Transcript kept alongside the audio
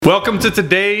Welcome to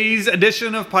today's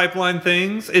edition of Pipeline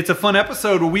Things. It's a fun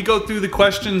episode where we go through the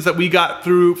questions that we got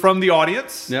through from the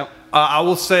audience. Yep. I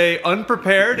will say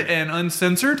unprepared and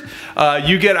uncensored.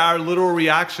 You get our literal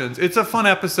reactions. It's a fun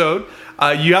episode.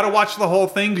 You got to watch the whole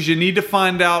thing because you need to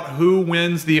find out who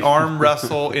wins the arm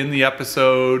wrestle in the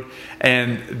episode.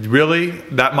 And really,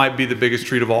 that might be the biggest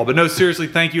treat of all. But no, seriously,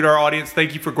 thank you to our audience.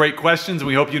 Thank you for great questions. And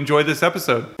we hope you enjoyed this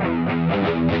episode.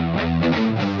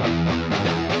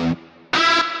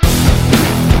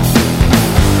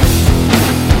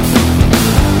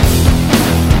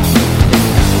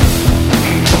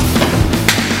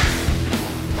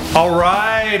 All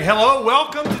right, hello,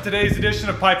 welcome to today's edition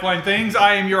of Pipeline Things.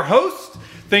 I am your host,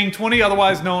 Thing20,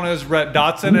 otherwise known as Rhett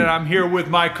Dotson, and I'm here with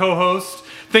my co-host,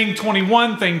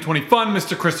 Thing21, Thing20 Fun,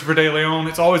 Mr. Christopher De Leon.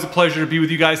 It's always a pleasure to be with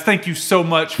you guys. Thank you so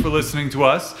much for listening to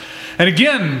us. And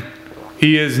again,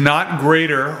 he is not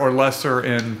greater or lesser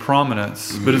in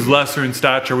prominence, but is lesser in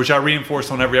stature, which I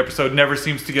reinforce on every episode. Never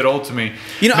seems to get old to me.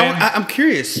 You know, I'm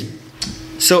curious.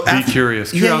 So be curious.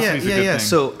 Curiosity is a good thing.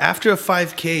 So after a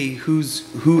 5K,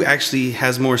 who actually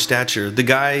has more stature? The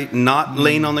guy not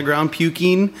laying on the ground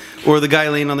puking, or the guy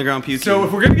laying on the ground puking? So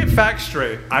if we're gonna get facts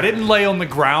straight, I didn't lay on the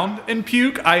ground and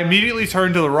puke. I immediately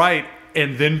turned to the right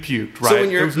and then puked. Right? So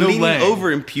when you're leaning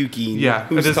over and puking,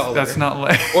 who's taller? That's not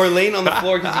laying. Or laying on the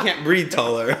floor because you can't breathe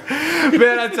taller.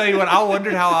 Man, I tell you what, I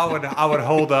wondered how I would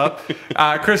hold up.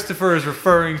 Christopher is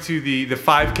referring to the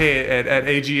 5K at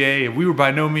AGA, and we were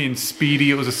by no means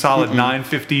speedy. It was a solid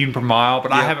 9:15 per mile,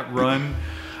 but I haven't run,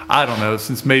 I don't know,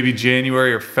 since maybe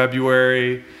January or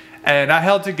February. And I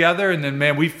held together, and then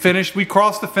man, we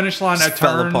crossed the finish line. Just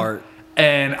fell apart.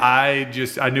 And I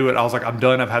knew it. I was like, I'm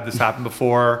done. I've had this happen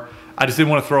before. I just didn't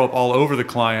want to throw up all over the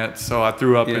client, so I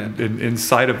threw up in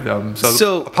sight of them.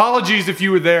 So apologies if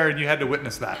you were there and you had to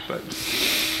witness that. But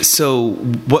so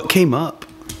what came up?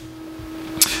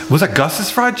 Was that Gus's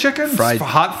fried chicken?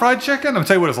 Hot fried chicken? I'm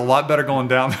telling you what, it's a lot better going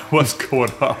down than what's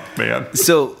going up, man.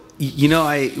 So you know,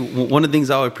 one of the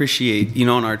things I would appreciate, you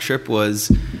know, on our trip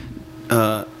was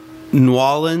New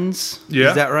Orleans. Yeah.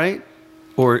 Is that right?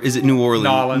 Or is it New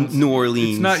Orleans? New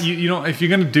Orleans. It's not, you know, if you're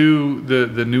going to do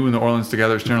the New and the Orleans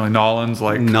together, it's generally Nolans.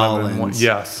 Like Nolans.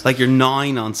 Yes. Like you're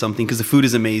gnawing on something because the food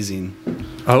is amazing.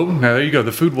 Oh, no, there you go.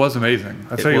 The food was amazing.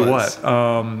 I'll tell you what.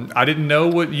 I didn't know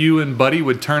what you and Buddy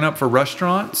would turn up for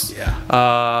restaurants.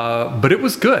 Yeah. But it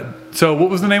was good. So what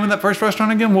was the name of that first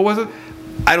restaurant again? What was it?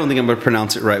 I don't think I'm going to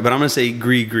pronounce it right, but I'm going to say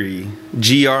Gris. Gris.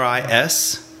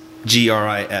 Gris.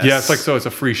 Yeah, it's like, so it's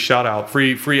a free shout out,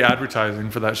 free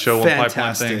advertising for that show on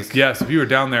Pipeline Things. Yes, if you were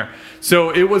down there. So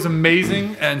it was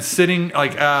amazing, and sitting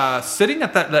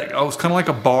at that, it was kind of like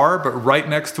a bar, but right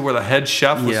next to where the head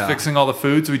chef was fixing all the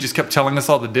food. So he just kept telling us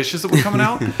all the dishes that were coming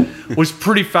out, was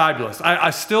pretty fabulous.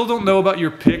 I still don't know about your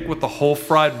pick with the whole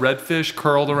fried redfish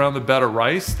curled around the bed of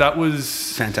rice. That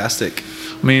was fantastic.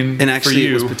 I mean, and actually for you,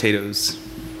 it was potatoes.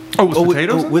 Oh, it was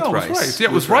potatoes? With no, rice. It was rice. Yeah,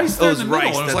 it was rice there in the middle.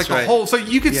 Rice, it was like right. the whole. So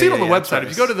you can see it on the website. If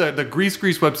you go to the Grease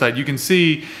website, you can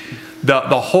see the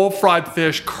whole fried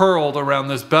fish curled around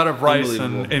this bed of rice.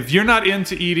 And if you're not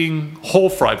into eating whole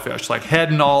fried fish, like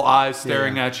head and all eyes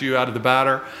staring at you out of the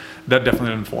batter, that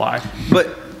definitely didn't fly. But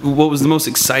what was the most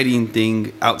exciting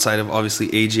thing outside of obviously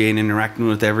AGA and interacting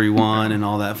with everyone and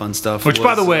all that fun stuff? Which,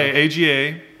 by the way,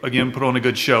 AGA, again, put on a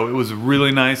good show. It was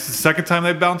really nice. It's the second time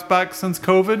they bounced back since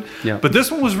COVID. Yeah. But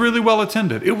this one was really well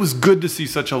attended. It was good to see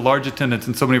such a large attendance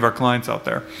and so many of our clients out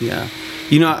there. Yeah.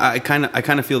 You know, I kind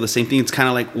of feel the same thing. It's kind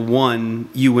of like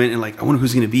you went and like, I wonder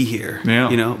who's going to be here. Yeah.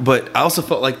 You know, but I also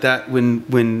felt like that when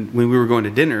we were going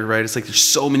to dinner, right? It's like there's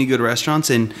so many good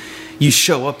restaurants and you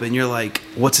show up and you're like,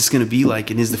 what's this going to be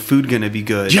like? And is the food going to be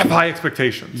good? You have high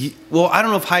expectations. Well, I don't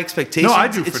know if high expectations. No, I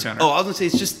do for dinner. Oh, I was going to say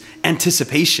it's just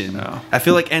anticipation. No. I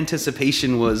feel like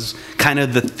anticipation was kind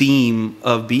of the theme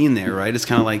of being there, right? It's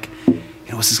kind of like, you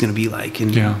know, what's this going to be like?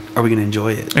 And are we going to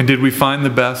enjoy it? And did we find the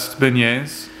best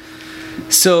beignets?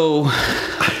 So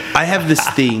I have this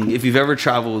thing, if you've ever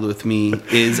traveled with me,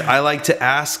 is I like to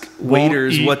ask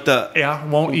waiters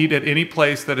won't eat at any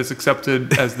place that is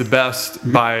accepted as the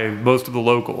best by most of the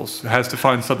locals. It has to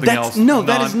find something else. No,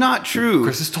 that is not true.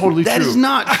 Chris, it's totally true. That is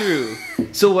not true.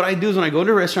 So what I do is when I go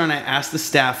to a restaurant, I ask the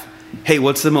staff, hey,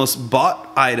 what's the most bought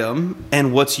item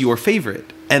and what's your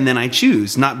favorite? And then I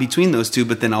choose, not between those two,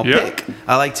 but then I'll pick.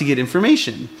 I like to get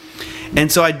information. And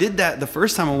so I did that the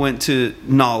first time I went to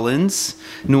New Orleans,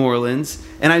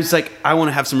 and I was like, I want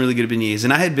to have some really good beignets.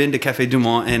 And I had been to Café Du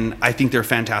Monde, and I think they're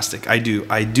fantastic. I do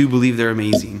believe they're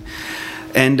amazing.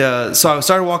 And so I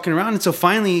started walking around, and so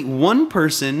finally one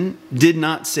person did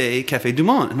not say Café Du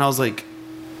Monde. And I was like,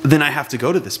 then I have to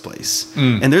go to this place.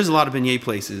 And there's a lot of beignet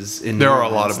places in New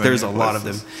Orleans. There's a lot of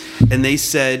them. And they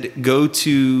said, go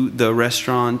to the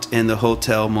restaurant and the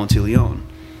Hotel Monteleone.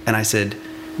 And I said,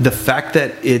 the fact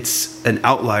that it's an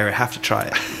outlier, I have to try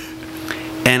it.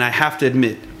 And I have to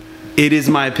admit, it is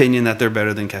my opinion that they're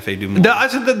better than Café du Monde. I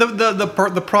said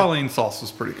the praline sauce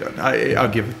was pretty good. I'll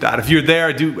give it that. If you're there,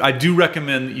 I do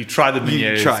recommend that you try the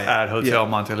beignets at Hotel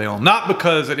Monteleone. Not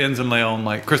because it ends in Leon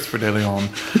like Christopher de Leon,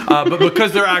 but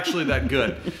because they're actually that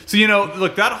good. So,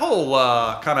 look, that whole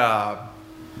kind of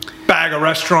bag of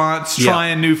restaurants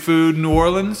trying new food in New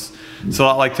Orleans, it's a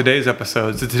lot like today's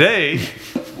episode. So today,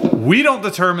 we don't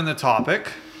determine the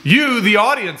topic. You, the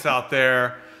audience out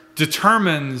there,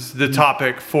 determines the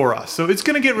topic for us. So it's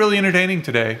going to get really entertaining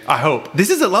today, I hope. This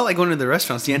is a lot like going to the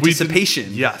restaurants, the anticipation.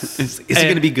 Yes. Is it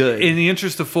going to be good? In the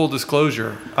interest of full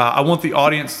disclosure, I want the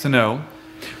audience to know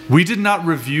we did not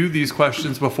review these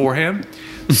questions beforehand.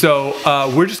 So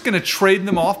we're just going to trade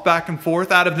them off back and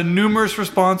forth. Out of the numerous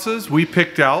responses, we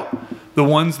picked out the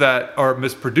ones that our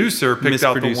Miss Producer picked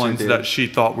out the ones that she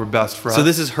thought were best for us. So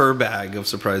this is her bag of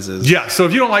surprises. Yeah. So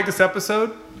if you don't like this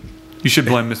episode, you should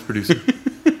blame Miss Producer.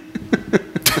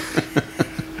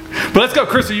 But let's go,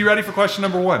 Chris. Are you ready for question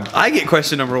number 1? I get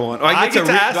question number 1. Do I get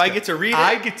to read it?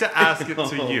 I get to ask it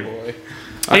to you. Boy.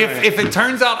 If it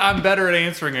turns out I'm better at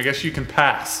answering, I guess you can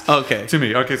pass. Okay. To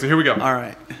me. Okay. So here we go. All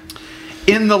right.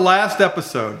 In the last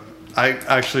episode, I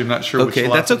actually am not sure which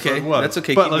last episode was. That's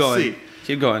okay. But Keep let's going. see.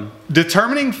 Keep going.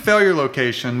 Determining failure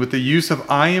location with the use of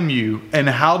IMU and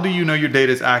how do you know your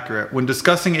data is accurate? When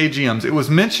discussing AGMs, it was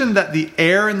mentioned that the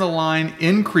error in the line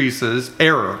increases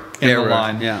as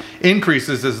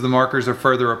the markers are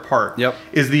further apart. Yep.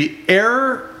 Is the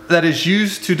error that is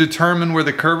used to determine where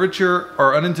the curvature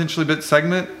or unintentionally bit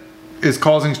segment is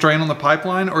causing strain on the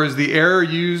pipeline, or is the error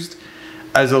used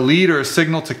as a lead or a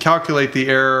signal to calculate the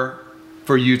error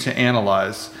for you to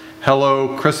analyze?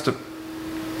 Hello, Krista.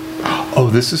 Oh,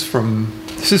 this is from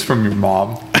your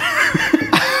mom.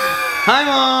 Hi,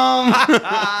 Mom.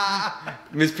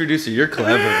 Miss Producer, you're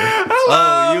clever.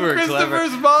 Hello, you were Christopher's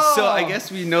clever. mom. So I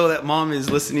guess we know that Mom is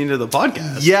listening to the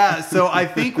podcast. Yeah. So I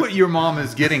think what your mom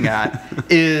is getting at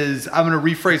is, I'm going to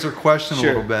rephrase her question a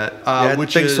little bit.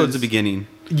 Which thanks towards the beginning.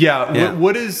 Yeah.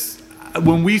 What is,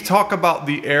 when we talk about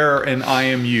the error in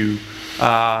IMU,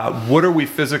 what are we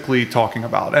physically talking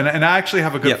about? And I actually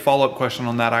have a good follow-up question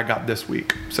on that I got this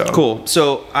week. So cool.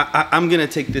 So I'm going to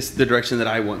take this the direction that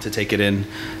I want to take it in.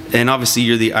 And obviously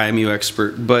you're the IMU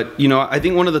expert. But, I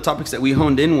think one of the topics that we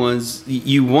honed in was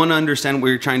you want to understand what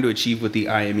you're trying to achieve with the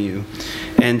IMU.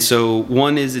 And so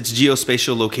one is its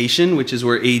geospatial location, which is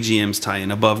where AGMs tie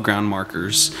in, above ground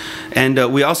markers.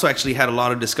 And we also actually had a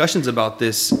lot of discussions about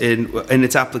this in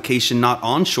its application, not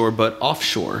onshore, but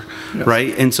offshore,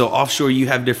 right? And so offshore, you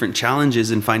have different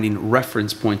challenges in finding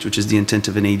reference points, which is the intent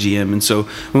of an AGM. And so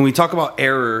when we talk about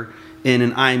error in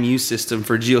an IMU system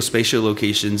for geospatial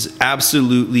locations,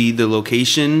 absolutely the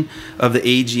location of the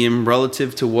AGM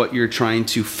relative to what you're trying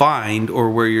to find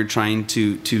or where you're trying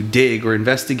to dig or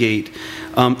investigate,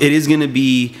 it is going to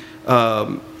be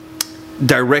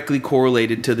directly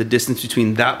correlated to the distance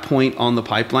between that point on the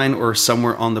pipeline or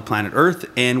somewhere on the planet Earth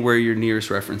and where your nearest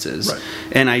reference is. Right.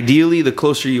 And ideally, the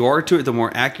closer you are to it, the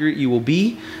more accurate you will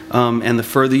be. And the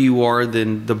further you are,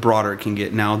 then the broader it can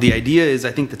get. Now, the idea is,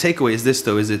 I think the takeaway is this,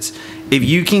 though, is if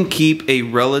you can keep a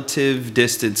relative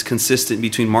distance consistent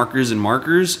between markers and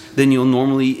markers, then you'll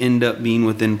normally end up being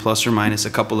within plus or minus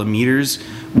a couple of meters,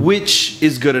 which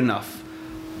is good enough.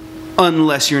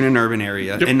 Unless you're in an urban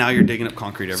area and now you're digging up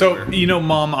concrete everywhere. So,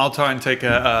 Mom, I'll try and take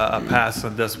a pass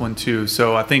on this one too.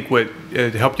 So I think to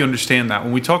help you understand that,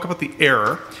 when we talk about the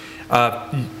error,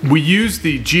 we use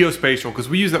the geospatial, because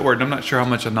we use that word, and I'm not sure how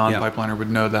much a non-pipeliner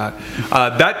would know that.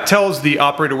 That tells the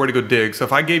operator where to go dig. So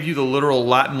if I gave you the literal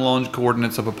lat and long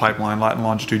coordinates of a pipeline, lat and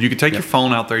longitude, you could take your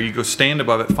phone out there, you go stand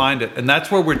above it, find it, and that's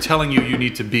where we're telling you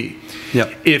need to be.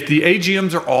 If the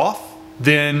AGMs are off,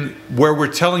 then where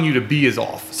we're telling you to be is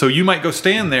off. So you might go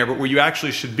stand there, but where you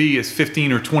actually should be is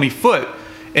 15 or 20 foot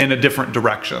in a different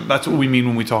direction. That's what we mean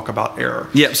when we talk about error.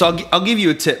 Yeah, so I'll give you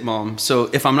a tip, Mom.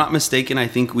 So if I'm not mistaken, I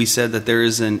think we said that there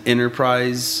is an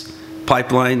Enterprise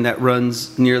pipeline that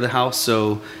runs near the house.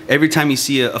 So every time you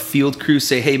see a field crew,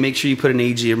 say, hey, make sure you put an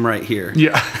AGM right here.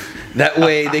 Yeah. That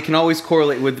way they can always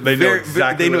correlate with they know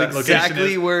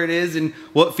exactly where it is and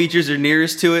what features are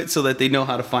nearest to it, so that they know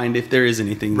how to find if there is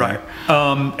anything there.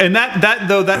 And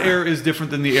that error is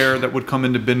different than the error that would come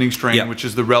into bending strain, which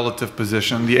is the relative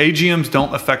position. The AGMs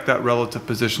don't affect that relative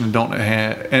position and don't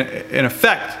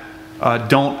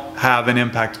have an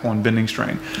impact on bending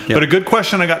strain. But a good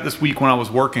question I got this week when I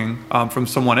was working from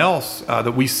someone else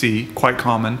that we see quite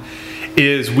common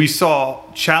is we saw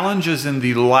challenges in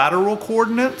the lateral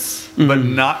coordinates, but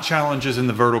not challenges in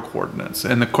the vertical coordinates.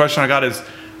 And the question I got is,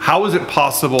 how is it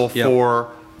possible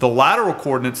for the lateral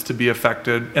coordinates to be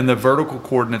affected and the vertical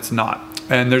coordinates not?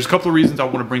 And there's a couple of reasons I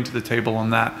want to bring to the table on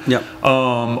that.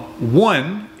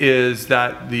 One is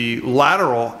that the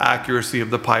lateral accuracy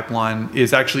of the pipeline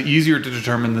is actually easier to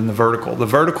determine than the vertical. The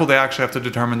vertical, they actually have to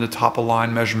determine the top of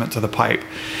line measurement to the pipe.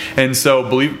 And so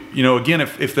again,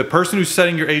 if the person who's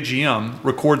setting your AGM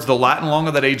records the lat and long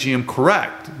of that AGM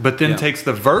correct, but then takes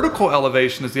the vertical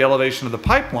elevation as the elevation of the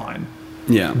pipeline,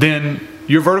 then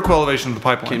your vertical elevation of the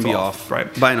pipeline can be off,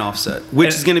 right, by an offset, which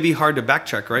is going to be hard to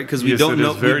backtrack, right? Because we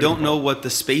don't know what the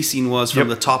spacing was from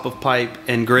the top of pipe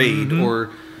and grade,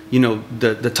 or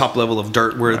the top level of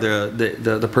dirt where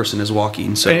the person is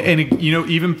walking. So and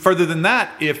even further than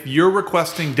that, if you're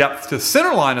requesting depth to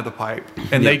center line of the pipe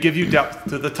and they give you depth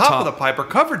to the top of the pipe or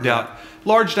covered depth.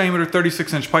 Large diameter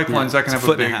 36-inch pipelines that can have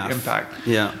a big impact.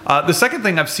 The second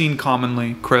thing I've seen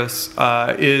commonly, Chris,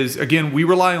 is, again, we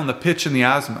rely on the pitch and the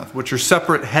azimuth, which are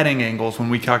separate heading angles when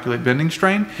we calculate bending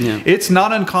strain. It's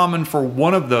not uncommon for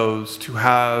one of those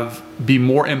to be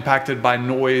more impacted by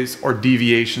noise or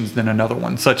deviations than another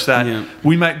one, such that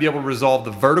we might be able to resolve the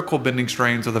vertical bending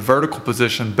strains or the vertical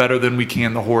position better than we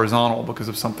can the horizontal because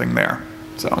of something there.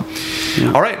 So,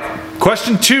 all right,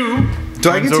 question 2. Do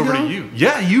I get to over go? to you?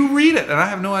 Yeah, you read it, and I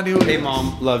have no idea what it is. Hey,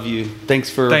 Mom, love you. Thanks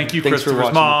for watching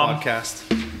Mom. the podcast.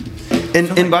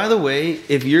 And by the way,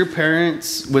 if your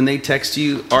parents, when they text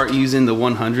you, aren't using the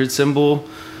 100 symbol,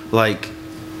 like,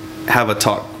 have a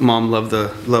talk. Mom, love the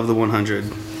 100.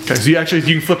 Okay, so you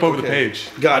can flip over the page.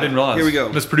 I didn't realize. Here we go.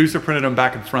 This producer printed them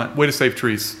back and front. Way to save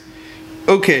trees.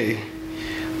 Okay.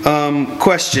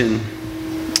 Question.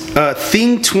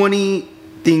 Thing 20,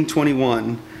 Thing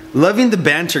 21. Loving the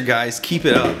banter, guys. Keep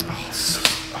it up.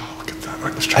 Oh, look at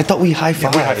that. I thought we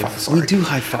high-five. Yeah, we high-five. We do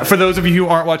high-five. For those of you who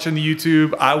aren't watching the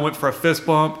YouTube, I went for a fist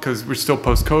bump because we're still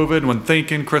post-COVID. When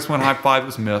thinking, Chris went high-five. It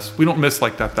was missed. We don't miss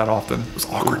like that often. It was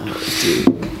awkward. Dude,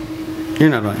 you're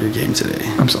not on your game today.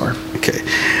 I'm sorry. Okay.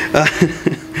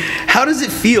 How does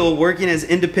it feel working as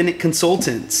independent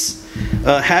consultants?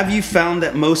 Have you found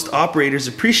that most operators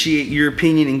appreciate your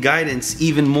opinion and guidance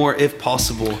even more if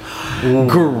possible?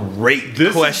 Great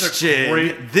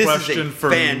question. This is a for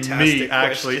me,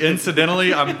 actually. Question.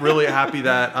 Incidentally, I'm really happy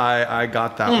that I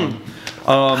got that one.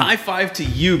 High five to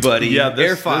you, buddy. Yeah,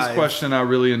 this question I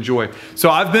really enjoy. So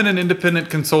I've been an independent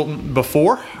consultant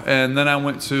before, and then I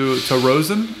went to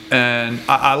Rosen, and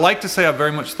I like to say I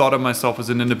very much thought of myself as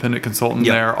an independent consultant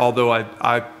there, although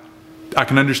I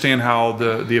can understand how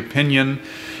the opinion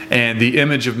and the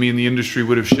image of me in the industry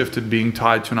would have shifted being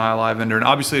tied to an ILI vendor. And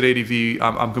obviously at ADV,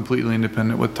 I'm completely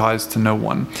independent with ties to no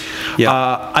one.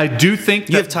 I do think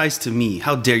you have ties to me.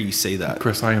 How dare you say that?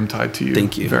 Chris, I am tied to you.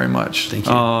 Thank you very much. Thank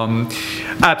you.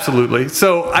 Absolutely.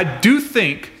 So I do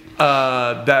think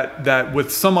that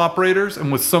with some operators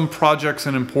and with some projects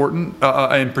in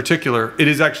particular, it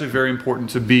is actually very important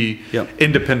to be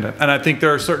independent. And I think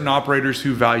there are certain operators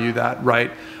who value that,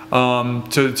 right?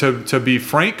 To be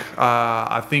frank,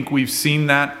 I think we've seen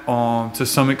that to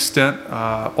some extent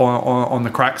on the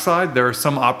crack side. There are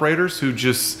some operators who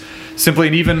just simply,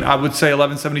 and even I would say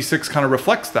 1176 kind of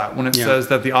reflects that when it says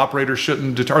that the operator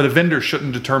shouldn't or the vendor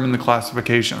shouldn't determine the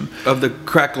classification of the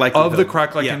crack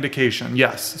likelihood. indication.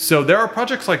 Yes, so there are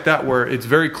projects like that where it's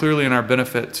very clearly in our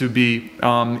benefit to be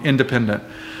independent.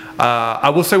 I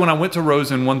will say when I went to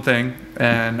Rosen, one thing,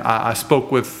 and I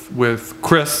spoke with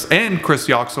Chris and Chris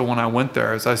Yoxel when I went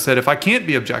there, is I said, if I can't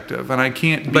be objective and I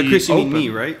can't be But Chris, you open, mean me,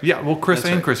 right? Yeah, well, Chris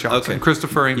and Chris Yoxel, and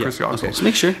Christopher and Chris Yoxel. Okay, so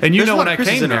make sure. And when I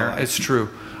came there, it's true.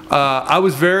 I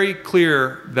was very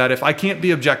clear that if I can't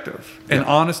be objective and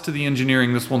honest to the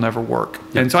engineering, this will never work.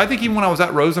 And so I think even when I was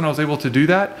at Rosen, I was able to do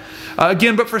that.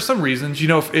 Again, but for some reasons,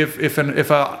 if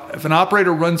an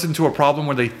operator runs into a problem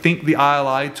where they think the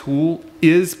ILI tool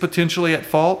is potentially at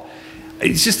fault,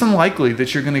 it's just unlikely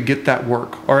that you're going to get that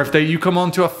work. Or if you come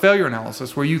onto a failure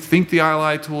analysis where you think the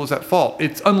ILI tool is at fault,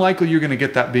 it's unlikely you're going to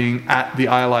get that being at the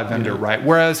ILI vendor, right?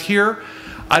 Whereas here,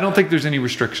 I don't think there's any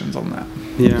restrictions on that.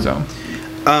 Yeah. So.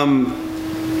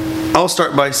 I'll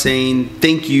start by saying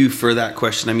thank you for that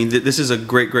question. I mean, this is a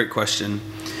great question.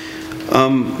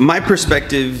 My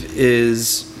perspective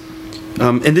is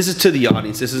and this is to the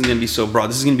audience. This isn't going to be so broad.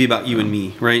 This is going to be about you and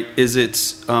me, right?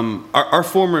 It's our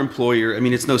former employer. I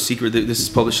mean, it's no secret that this is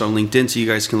published on LinkedIn, so you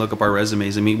guys can look up our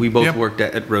resumes. I mean, we both worked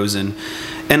at Rosen.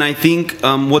 And I think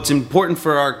what's important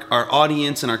for our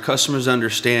audience and our customers to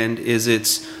understand is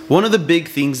it's one of the big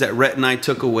things that Rhett and I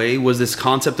took away was this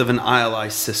concept of an ILI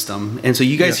system. And so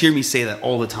you guys hear me say that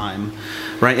all the time,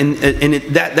 right? And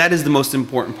that is the most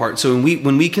important part. So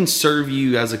when we can serve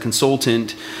you as a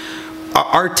consultant,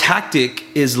 our tactic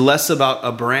is less about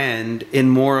a brand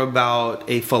and more about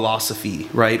a philosophy,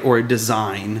 right? Or a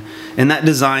design. And that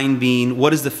design being,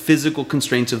 what is the physical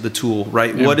constraints of the tool,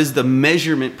 right? Yeah. What is the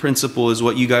measurement principle is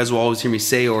what you guys will always hear me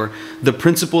say, or the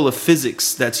principle of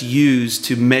physics that's used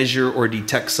to measure or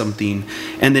detect something.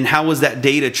 And then how is that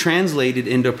data translated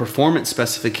into a performance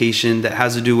specification that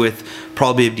has to do with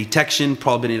probability of detection,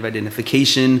 probability of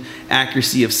identification,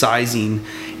 accuracy of sizing.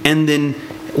 And then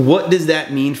what does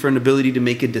that mean for an ability to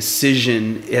make a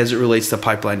decision as it relates to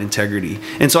pipeline integrity?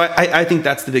 And so I think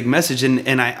that's the big message.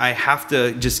 And I have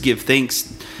to just give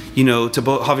thanks, to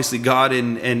both obviously God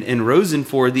and Rosen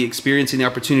for the experience and the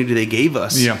opportunity they gave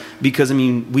us. Yeah. Because, I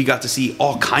mean, we got to see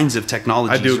all kinds of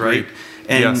technologies, I do agree. Right?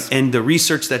 And the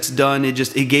research that's done,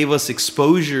 it gave us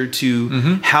exposure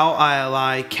to how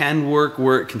ILI can work,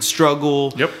 where it can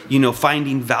struggle,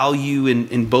 finding value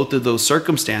in both of those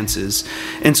circumstances.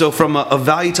 And so from a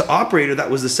value to operator, that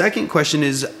was the second question,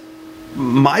 is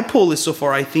my pull is so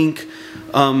far, I think,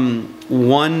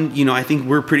 I think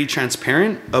we're pretty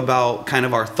transparent about kind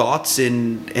of our thoughts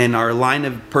and our line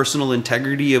of personal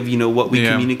integrity of, what we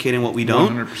communicate and what we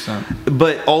don't. 100%.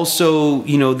 But also,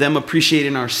 them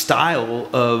appreciating our style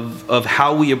of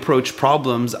how we approach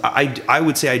problems. I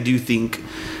would say I do think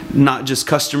not just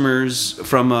customers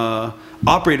from a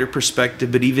operator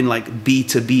perspective, but even like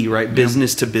B2B, right?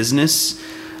 Business to business.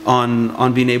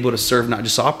 On being able to serve not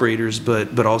just operators,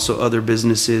 but also other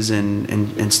businesses and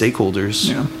stakeholders.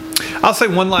 Yeah. I'll say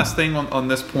one last thing on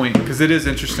this point, because it is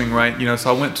interesting, right?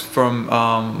 So I went from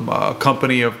a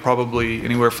company of probably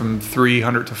anywhere from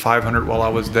 300 to 500 while I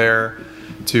was there,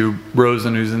 to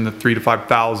Rosen, who's in the 3,000 to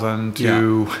 5,000,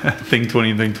 to Thing 20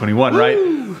 and Thing 21, right?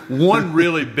 One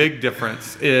really big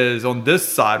difference is on this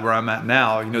side where I'm at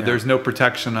now, there's no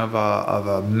protection of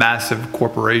a massive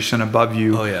corporation above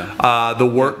you. Oh, yeah. The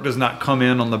work does not come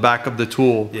in on the back of the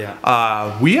tool.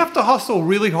 Yeah. We have to hustle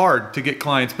really hard to get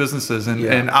clients' businesses.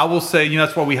 And I will say,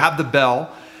 that's why we have the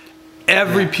bell.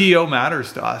 Every PO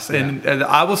matters to us. And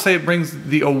I will say it brings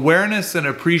the awareness and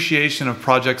appreciation of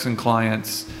projects and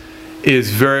clients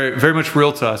is very, very much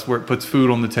real to us, where it puts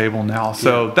food on the table now.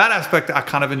 So that aspect I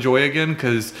kind of enjoy again,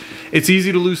 because it's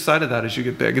easy to lose sight of that as you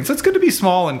get big. And so it's good to be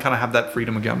small and kind of have that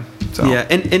freedom again. So. Yeah,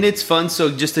 and it's fun. So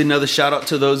just another shout out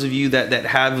to those of you that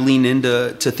have leaned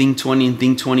into Thing 20 and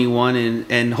Thing 21,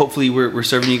 and hopefully we're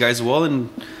serving you guys well.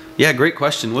 And yeah, great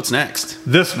question. What's next?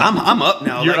 This one. I'm up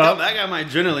now. You're up? I got my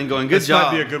adrenaline going. Good job.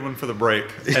 This might be a good one for the break,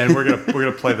 and we're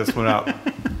gonna play this one out.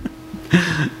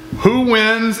 Who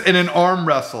wins in an arm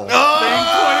wrestle?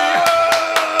 Oh!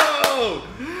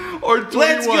 Or 21?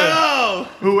 Let's go!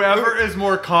 Whoever is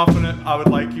more confident, I would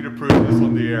like you to prove this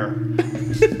on the air.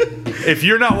 If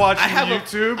you're not watching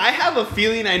YouTube, I have a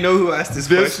feeling I know who asked this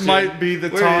question. This might be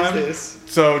the time. Where is this?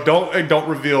 So don't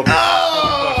reveal this.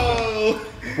 Oh!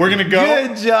 We're gonna go.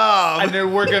 Good job. And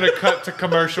then we're gonna cut to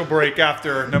commercial break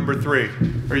after number 3.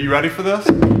 Are you ready for this?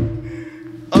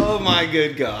 Oh my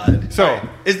good God. So, right.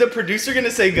 Is the producer going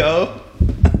to say go?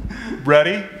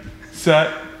 Ready,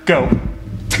 set, go.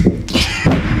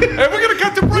 And we're going to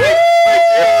cut to break.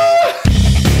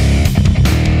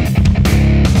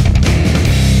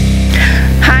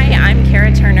 Hi, I'm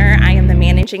Kara Turner. I am the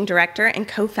Managing Director and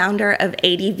co-founder of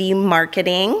ADV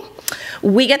Marketing.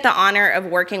 We get the honor of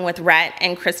working with Rhett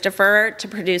and Christopher to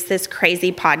produce this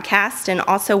crazy podcast, and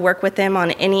also work with them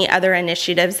on any other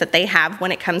initiatives that they have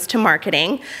when it comes to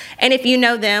marketing. And if you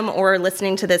know them or are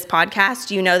listening to this podcast,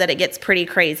 you know that it gets pretty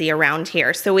crazy around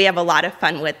here. So we have a lot of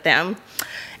fun with them.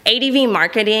 ADV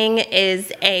Marketing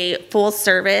is a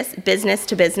full-service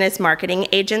business-to-business marketing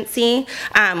agency.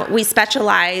 We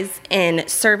specialize in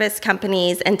service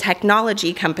companies and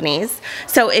technology companies.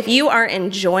 So if you are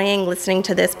enjoying listening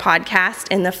to this podcast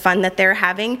and the fun that they're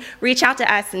having, reach out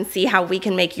to us and see how we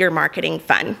can make your marketing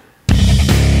fun.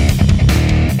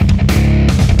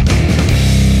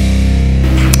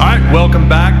 All right, welcome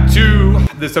back to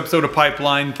this episode of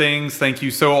Pipeline Things. Thank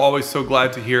you always so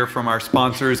glad to hear from our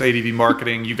sponsors, ADV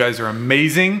Marketing. You guys are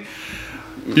amazing.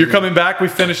 You're coming back. We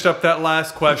finished up that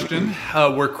last question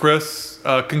where Chris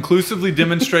conclusively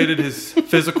demonstrated his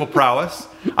physical prowess.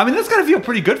 I mean, that's got to feel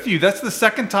pretty good for you. That's the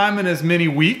second time in as many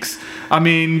weeks. I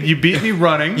mean, you beat me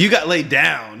running. You got laid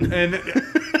down. And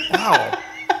Wow.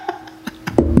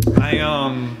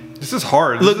 This is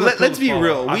hard. Look, let's be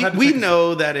real. We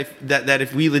know that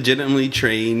if we legitimately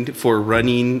trained for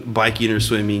running, biking, or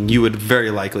swimming, you would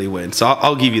very likely win. So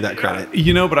I'll give you that credit.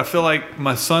 But I feel like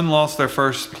my son lost their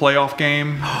first playoff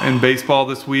game in baseball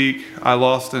this week. I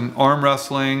lost in arm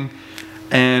wrestling,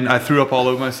 and I threw up all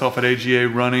over myself at AGA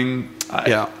running.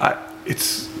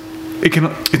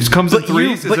 It comes in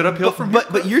threes. Is it uphill from here?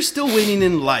 But you're still winning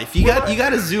in life. You got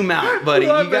to zoom out, buddy.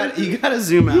 You got to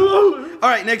zoom out. All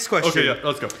right, next question. Okay, yeah,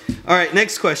 let's go. All right,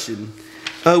 next question.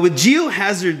 With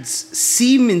geohazards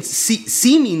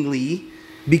seemingly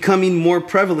becoming more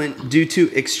prevalent due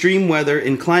to extreme weather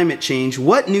and climate change,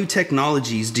 what new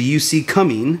technologies do you see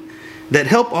coming that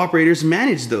help operators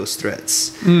manage those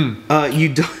threats?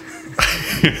 You don't.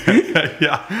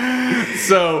 Yeah.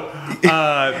 So.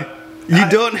 You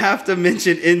don't have to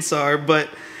mention INSAR, but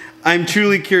I'm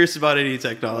truly curious about any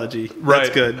technology.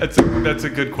 Right. That's good. That's a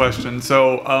good question.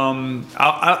 So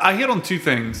I hit on two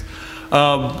things.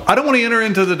 I don't want to enter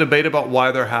into the debate about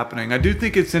why they're happening. I do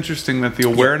think it's interesting that the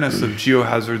awareness of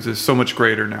geohazards is so much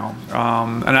greater now.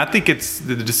 And I think it's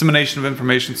the dissemination of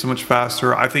information so much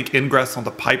faster. I think ingress on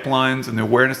the pipelines and the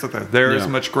awareness that they're there is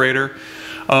much greater.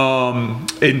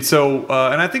 And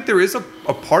I think there is a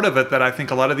part of it that I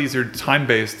think a lot of these are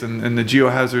time-based, and the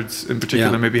geohazards in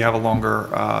particular maybe have a longer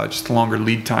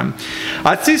lead time.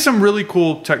 I'd see some really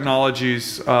cool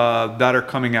technologies that are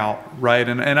coming out, right?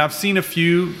 And I've seen a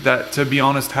few that, to be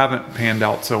honest, haven't panned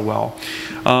out so well.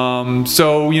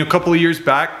 A couple of years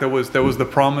back, there was the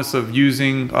promise of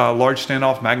using large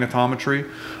standoff magnetometry,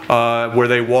 where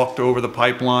they walked over the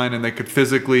pipeline and they could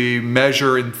physically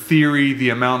measure, in theory, the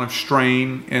amount of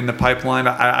strain in the pipeline.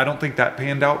 I don't think that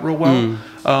panned out real well.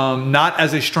 Not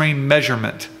as a strain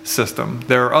measurement system.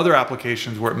 There are other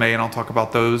applications where it may, and I'll talk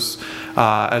about those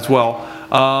as well.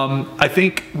 I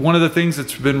think one of the things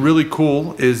that's been really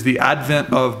cool is the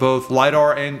advent of both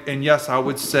LiDAR and yes, I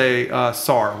would say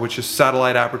SAR, which is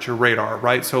satellite aperture radar,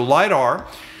 right? So LiDAR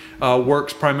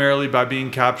works primarily by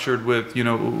being captured with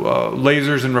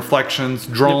lasers and reflections,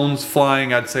 drones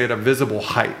flying, I'd say, at a visible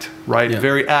height, right?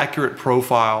 Very accurate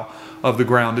profile of the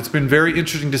ground. It's been very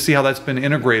interesting to see how that's been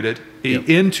integrated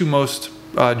into most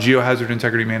geohazard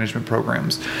integrity management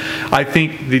programs. I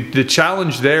think the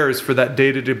challenge there is for that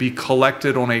data to be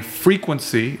collected on a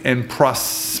frequency and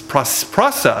processed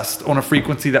on a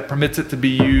frequency that permits it to be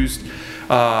used.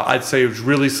 I'd say it was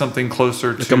really something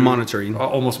closer to a monitoring,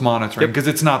 almost monitoring, because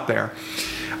it's not there.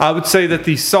 I would say that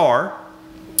the SAR,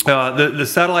 the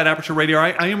satellite aperture radar,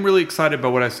 I am really excited by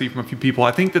what I see from a few people.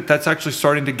 I think that's actually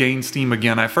starting to gain steam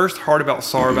again. I first heard about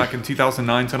SAR back in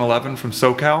 2009, 10, 11 from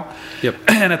SoCal.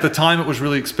 And at the time it was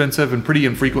really expensive and pretty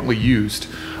infrequently used.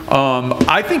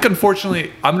 I think,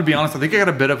 unfortunately, I'm going to be honest, I think I got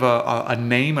a bit of a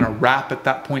name and a rap at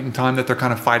that point in time that they're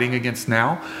kind of fighting against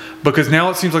now. Because now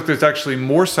it seems like there's actually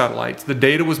more satellites. The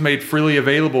data was made freely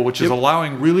available, which is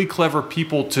allowing really clever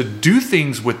people to do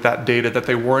things with that data that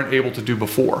they weren't able to do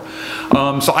before.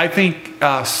 So I think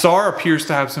SAR appears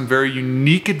to have some very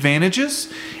unique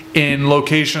advantages in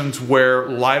locations where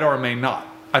LiDAR may not.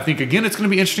 I think, again, it's going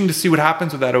to be interesting to see what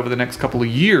happens with that over the next couple of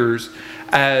years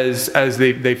as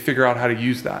they figure out how to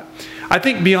use that. I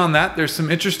think beyond that, there's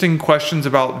some interesting questions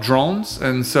about drones.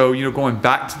 And so, going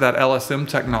back to that LSM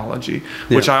technology,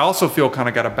 which I also feel kind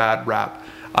of got a bad rap.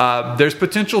 There's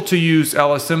potential to use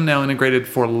LSM now integrated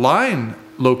for line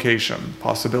location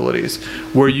possibilities,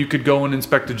 where you could go and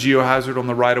inspect a geohazard on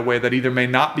the right of way that either may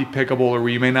not be pickable or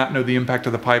where you may not know the impact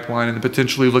of the pipeline, and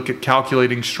potentially look at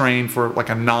calculating strain for like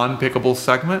a non-pickable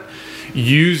segment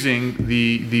using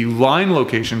the line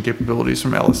location capabilities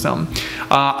from LSM.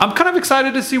 I'm kind of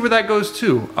excited to see where that goes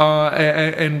too,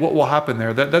 and what will happen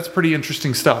there. That's pretty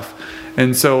interesting stuff.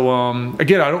 And so,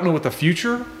 again, I don't know what the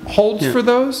future holds for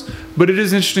those, but it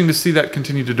is interesting to see that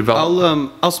continue to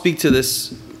develop. I'll speak to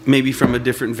this maybe from a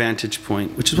different vantage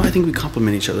point, which is why I think we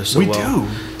complement each other so well. We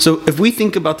do. So if we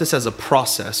think about this as a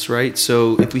process, right?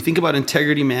 So if we think about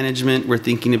integrity management, we're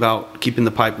thinking about keeping the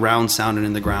pipe round, sound, and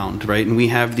in the ground, right? And we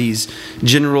have these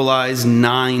generalized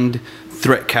 9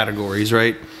 threat categories,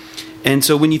 right? And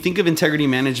so when you think of integrity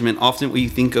management, often what you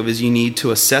think of is you need to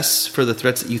assess for the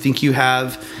threats that you think you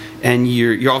have, and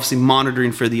you're obviously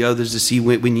monitoring for the others to see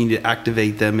when you need to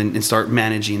activate them and start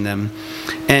managing them.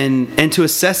 And to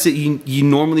assess it, you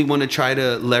normally want to try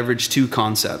to leverage 2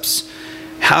 concepts.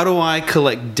 How do I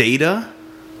collect data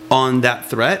on that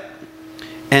threat?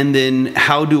 And then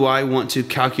how do I want to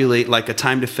calculate like a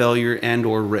time to failure and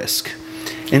or risk?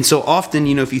 And so often,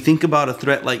 if you think about a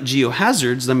threat like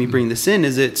geohazards, let me bring this in,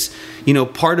 is it's,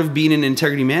 part of being an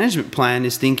integrity management plan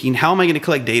is thinking, how am I going to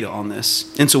collect data on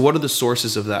this? And so what are the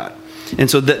sources of that? And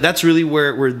so that's really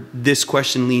where this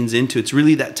question leans into. It's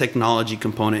really that technology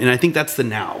component. And I think that's the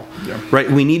now, right?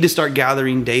 We need to start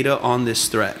gathering data on this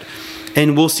threat.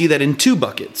 And we'll see that in two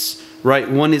buckets, right?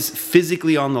 One is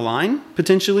physically on the line,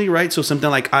 potentially, right? So something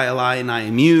like ILI and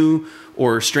IMU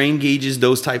or strain gauges,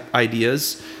 those type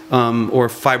ideas, or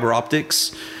fiber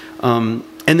optics.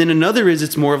 And then another is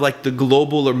it's more of like the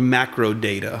global or macro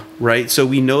data, right? So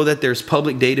we know that there's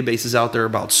public databases out there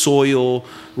about soil,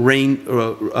 rain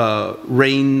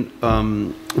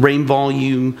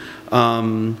volume,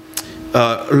 land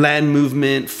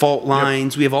movement, fault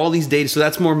lines. We have all these data. So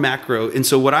that's more macro. And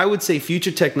so what I would say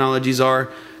future technologies are,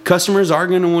 customers are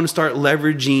going to want to start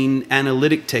leveraging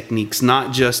analytic techniques,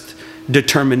 not just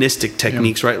deterministic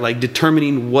techniques, right? Like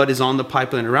determining what is on the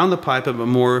pipeline, around the pipeline, but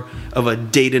more of a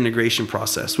data integration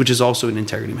process, which is also an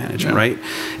integrity management, right?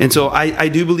 And so I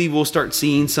do believe we'll start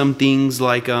seeing some things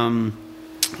like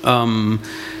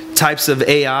types of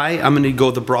AI. I'm going to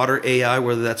go the broader AI,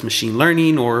 whether that's machine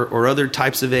learning or other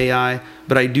types of AI,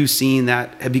 but I do see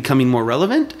that becoming more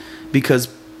relevant because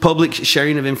public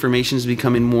sharing of information is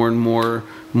becoming more and more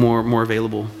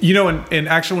available. You know, and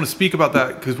actually I want to speak about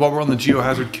that because while we're on the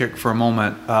geohazard kick for a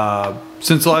moment,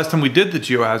 since the last time we did the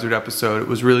geohazard episode, it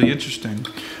was really interesting.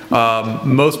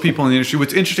 Most people in the industry,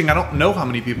 what's interesting, I don't know how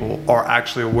many people are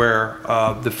actually aware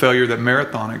of the failure that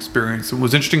Marathon experienced. What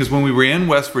was interesting is when we were in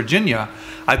West Virginia,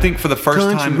 I think for the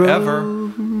first time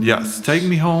ever, yes, take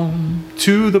me home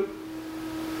to the,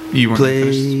 you weren't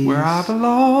finished, where I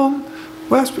belong.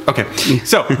 Okay,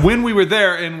 so when we were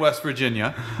there in West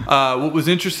Virginia, what was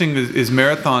interesting is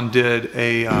Marathon did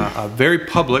a very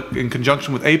public, in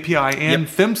conjunction with API and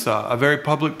PHMSA, a very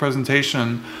public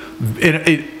presentation,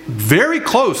 very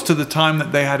close to the time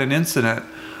that they had an incident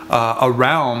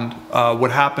around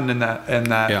what happened in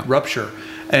that rupture.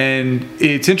 And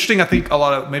it's interesting. I think a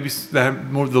lot of maybe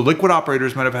more the liquid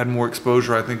operators might have had more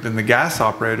exposure, I think, than the gas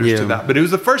operators to that. But it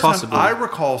was the first time I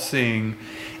recall seeing,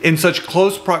 in such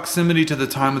close proximity to the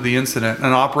time of the incident,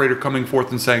 an operator coming forth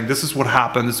and saying, "This is what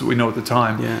happened. This is what we know at the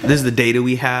time. This is the data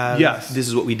we have. Yes, this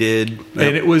is what we did."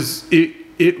 And it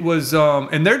was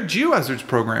and their geohazards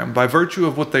program, by virtue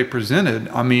of what they presented,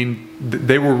 I mean,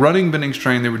 they were running Bending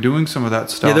Strain. They were doing some of that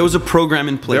stuff. Yeah, there was a program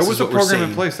in place. There was a program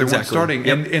in place. They weren't starting,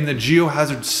 and the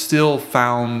geohazards still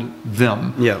found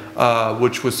them.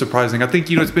 Which was surprising. I think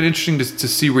it's been interesting to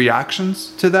see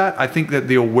reactions to that. I think that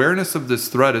the awareness of this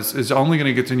threat is only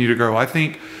going to continue to grow. I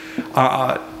think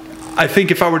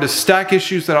if I were to stack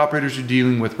issues that operators are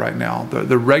dealing with right now,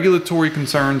 the regulatory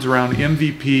concerns around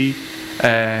MVP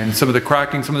and some of the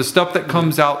cracking, some of the stuff that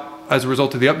comes out as a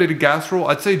result of the updated gas rule,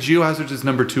 I'd say geohazards is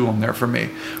number 2 on there for me.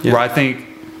 Where I think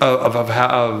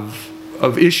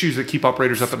of issues that keep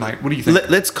operators up at night. What do you think?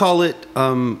 Let's call it.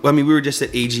 I mean, we were just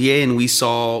at AGA and we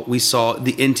saw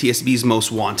the NTSB's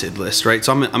most wanted list, right?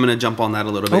 So I'm going to jump on that a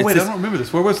little bit. Oh wait, I don't remember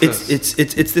this. Where was this?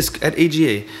 It's this at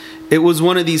AGA. It was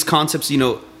one of these concepts,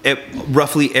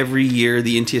 roughly every year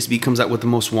the NTSB comes out with the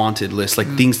most wanted list, like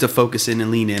things to focus in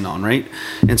and lean in on, right?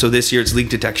 And so this year it's leak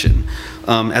detection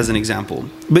as an example.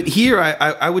 But here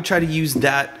I would try to use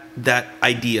that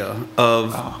idea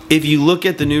of if you look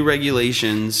at the new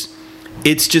regulations,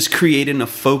 it's just creating a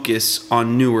focus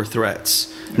on newer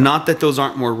threats. Not that those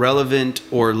aren't more relevant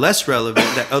or less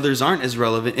relevant, that others aren't as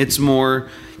relevant. It's more,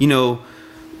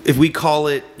 if we call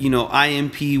it,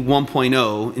 IMP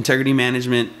 1.0, Integrity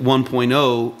Management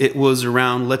 1.0, it was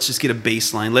around, let's just get a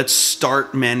baseline. Let's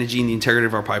start managing the integrity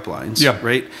of our pipelines,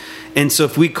 right? And so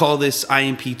if we call this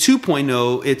IMP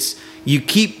 2.0, it's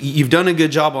you've done a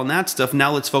good job on that stuff.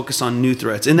 Now let's focus on new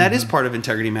threats. And that is part of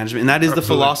integrity management. And that is the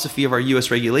philosophy of our U.S.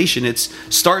 regulation. It's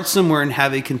start somewhere and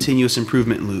have a continuous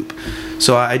improvement loop.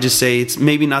 So I just say it's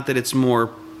maybe not that it's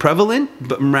more prevalent,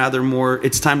 but rather more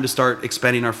it's time to start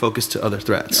expanding our focus to other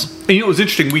threats. And it was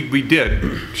interesting, we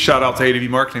did, shout out to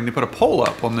ADV Marketing, they put a poll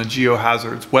up on the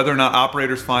geohazards, whether or not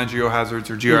operators find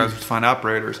geohazards or geohazards find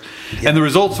operators. And the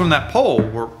results from that poll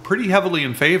were pretty heavily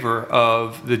in favor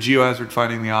of the geohazard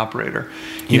finding the operator.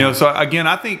 So again,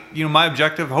 I think, my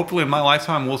objective, hopefully in my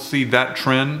lifetime, we'll see that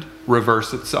trend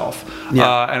reverse itself. And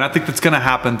I think that's going to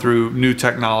happen through new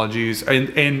technologies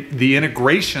and the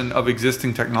integration of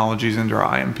existing technologies into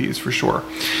our IMPs for sure.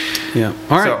 All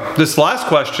right. So this last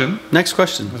question. Next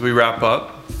question. As we wrap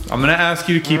up, I'm going to ask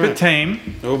you to keep it tame.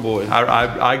 Oh boy.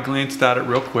 I glanced at it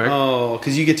real quick. Oh,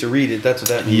 because you get to read it. That's what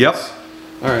that means. Yep.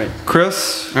 All right.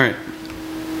 Chris. All right.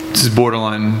 This is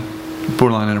borderline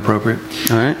inappropriate.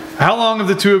 All right. How long have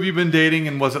the two of you been dating,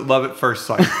 and was it love at first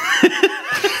sight?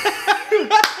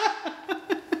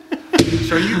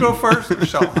 Shall you go first, or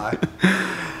shall I?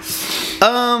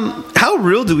 How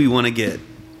real do we want to get?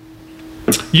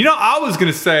 You know, I was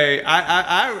gonna say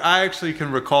I actually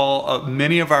can recall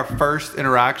many of our first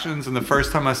interactions, and the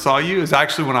first time I saw you is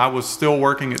actually when I was still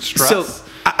working at Stress. So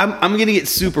I'm gonna get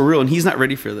super real, and he's not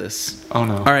ready for this. Oh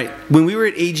no! All right, when we were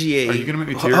at AGA, Are you gonna make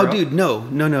me tear Oh, up? dude, no.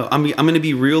 I'm gonna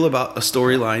be real about a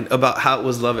storyline about how it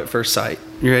was love at first sight.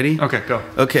 You ready? Okay, go.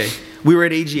 Okay, we were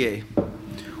at AGA.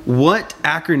 What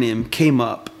acronym came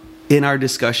up in our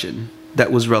discussion that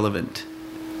was relevant?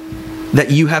 That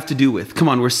you have to do with? Come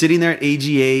on, we're sitting there at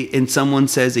AGA and someone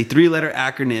says a 3-letter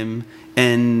acronym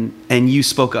and you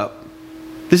spoke up.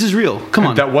 This is real. Come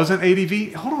on. That wasn't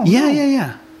ADV? Hold on. Yeah, no.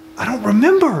 yeah. I don't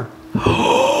remember.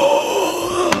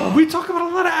 We talk about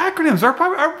a lot of acronyms.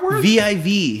 Our words.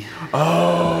 VIV.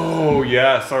 Oh,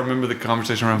 yes. I remember the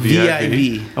conversation around VIV.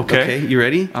 VIV. Okay, you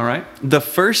ready? All right. The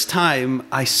first time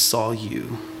I saw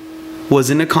you was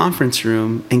in a conference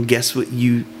room, and guess what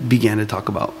you began to talk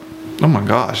about? Oh my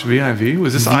gosh, VIV?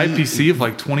 Was this IPC of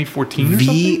like 2014 or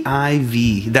something?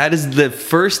 VIV. That is the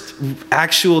first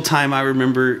actual time I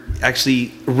remember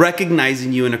actually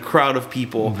recognizing you in a crowd of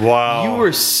people. Wow. You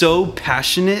were so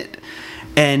passionate,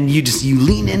 and you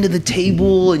leaned into the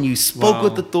table and you spoke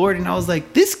with authority, and I was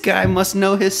like, this guy must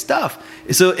know his stuff.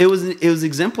 So it was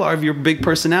exemplar of your big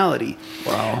personality.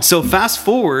 Wow. So fast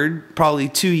forward probably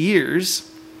 2 years,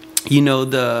 you know,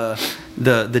 the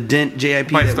Dent JIP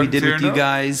that we did with you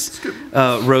guys,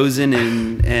 Rosen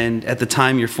and at the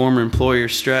time your former employer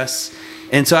Stress.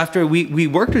 And so after we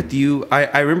worked with you,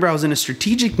 I remember I was in a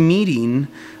strategic meeting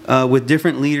with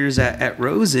different leaders at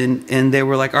Rosen, and they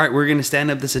were like, all right, we're going to stand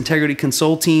up this integrity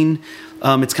consulting.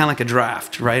 It's kind of like a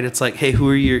draft, right? It's like, hey, who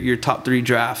are your top 3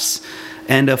 drafts?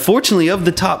 And fortunately, of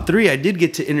the top 3, I did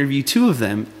get to interview 2 of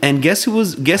them. And guess who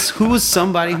was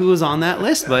somebody who was on that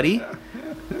list, buddy?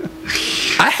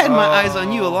 I had my eyes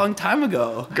on you a long time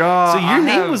ago. God, so your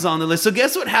name was on the list. So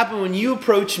guess what happened when you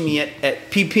approached me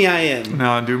at PPIM?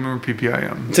 No, I do remember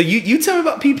PPIM. So you tell me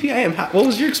about PPIM. What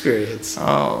was your experience?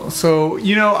 Oh, so,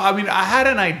 you know, I mean, I had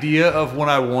an idea of what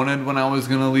I wanted when I was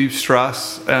going to leave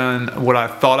Stress and what I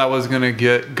thought I was going to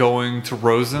get going to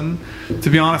Rosen. To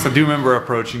be honest, I do remember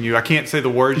approaching you. I can't say the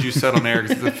words you said on air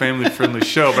because it's a family-friendly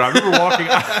show, but I remember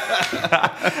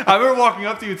walking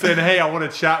up to you and saying, hey, I want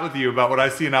to chat with you about what I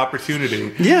see an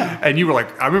opportunity. Yeah. And you were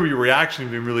like, I remember your reaction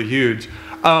being really huge.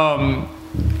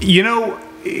 You know,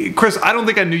 Chris, I don't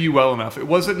think I knew you well enough. It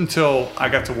wasn't until I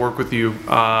got to work with you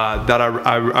that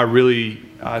I really,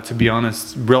 to be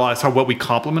honest, realized how well we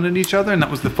complemented each other, and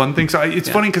that was the fun thing. So it's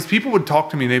funny because people would talk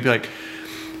to me and they'd be like,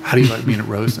 how do you like being at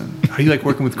Rosen? How do you like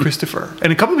working with Christopher?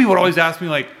 And a couple of people would always ask me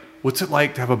like, what's it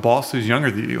like to have a boss who's younger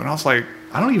than you? And I was like,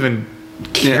 I don't even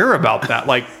care about that.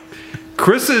 Like,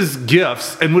 Chris's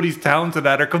gifts and what he's talented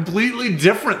at are completely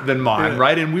different than mine,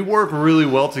 right? And we work really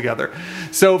well together.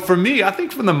 So for me, I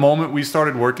think from the moment we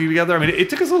started working together, I mean,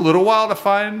 it took us a little while to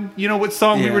find, you know, what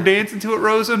song we were dancing to at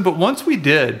Rosen, but once we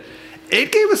did,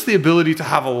 it gave us the ability to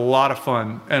have a lot of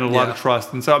fun and a lot of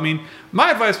trust. And so, I mean, my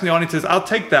advice from the audience is I'll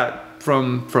take that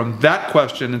from that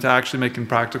question into actually making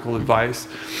practical advice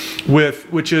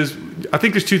which is, I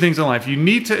think there's 2 things in life. You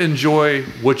need to enjoy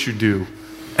what you do.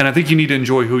 And I think you need to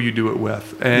enjoy who you do it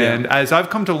with. And as I've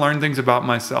come to learn things about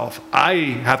myself, I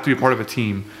have to be a part of a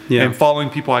team and following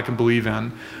people I can believe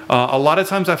in. A lot of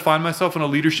times I find myself in a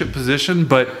leadership position,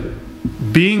 but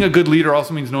being a good leader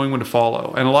also means knowing when to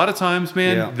follow. And a lot of times,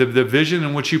 man, the vision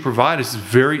in which you provide is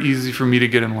very easy for me to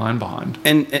get in line behind.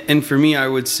 And for me, I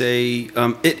would say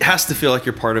it has to feel like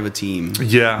you're part of a team.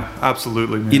 Yeah,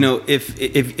 absolutely, man. You know,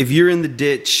 if you're in the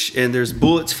ditch and there's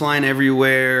bullets flying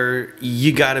everywhere,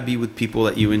 you got to be with people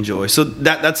that you enjoy. So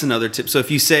that's another tip. So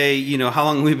if you say, you know, how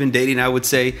long we've been dating, I would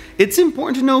say it's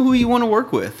important to know who you want to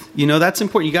work with. You know, that's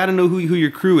important. You got to know who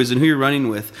your crew is and who you're running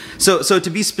with. So to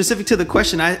be specific to the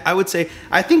question, I would say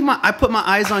I think I put my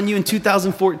eyes on you in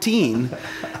 2014,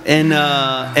 and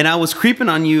I was creeping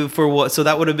on you for what? So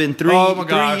that would have been 3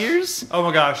 years. Oh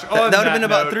my gosh! That would have been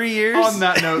about 3 years. On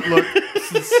that note, look,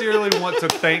 sincerely want to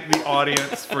thank the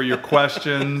audience for your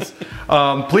questions.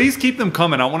 Please keep them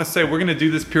coming. I want to say we're going to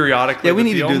do this periodically. Yeah, we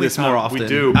need to do this more often. We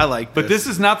do. I like this. But this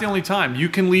is not the only time. You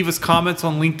can leave us comments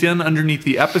on LinkedIn underneath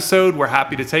the episode. We're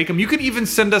happy to take them. You can even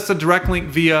send us a direct link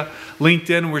via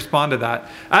LinkedIn and respond to that.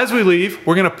 As we leave,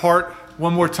 we're going to part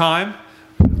one more time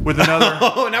with another.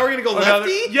 Oh, now we're going to go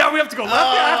lefty? Yeah, we have to go lefty.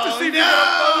 I have to see if you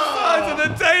got both sides of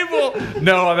the table.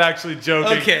 No, I'm actually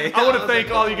joking. Okay. I want to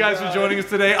thank all you guys for joining us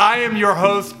today. I am your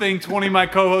host, Thing 20, my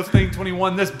co-host, Thing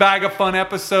 21. This bag of fun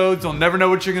episodes, you'll never know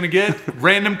what you're going to get.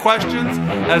 Random questions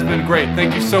has been great.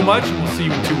 Thank you so much, and we'll see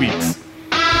you in 2 weeks.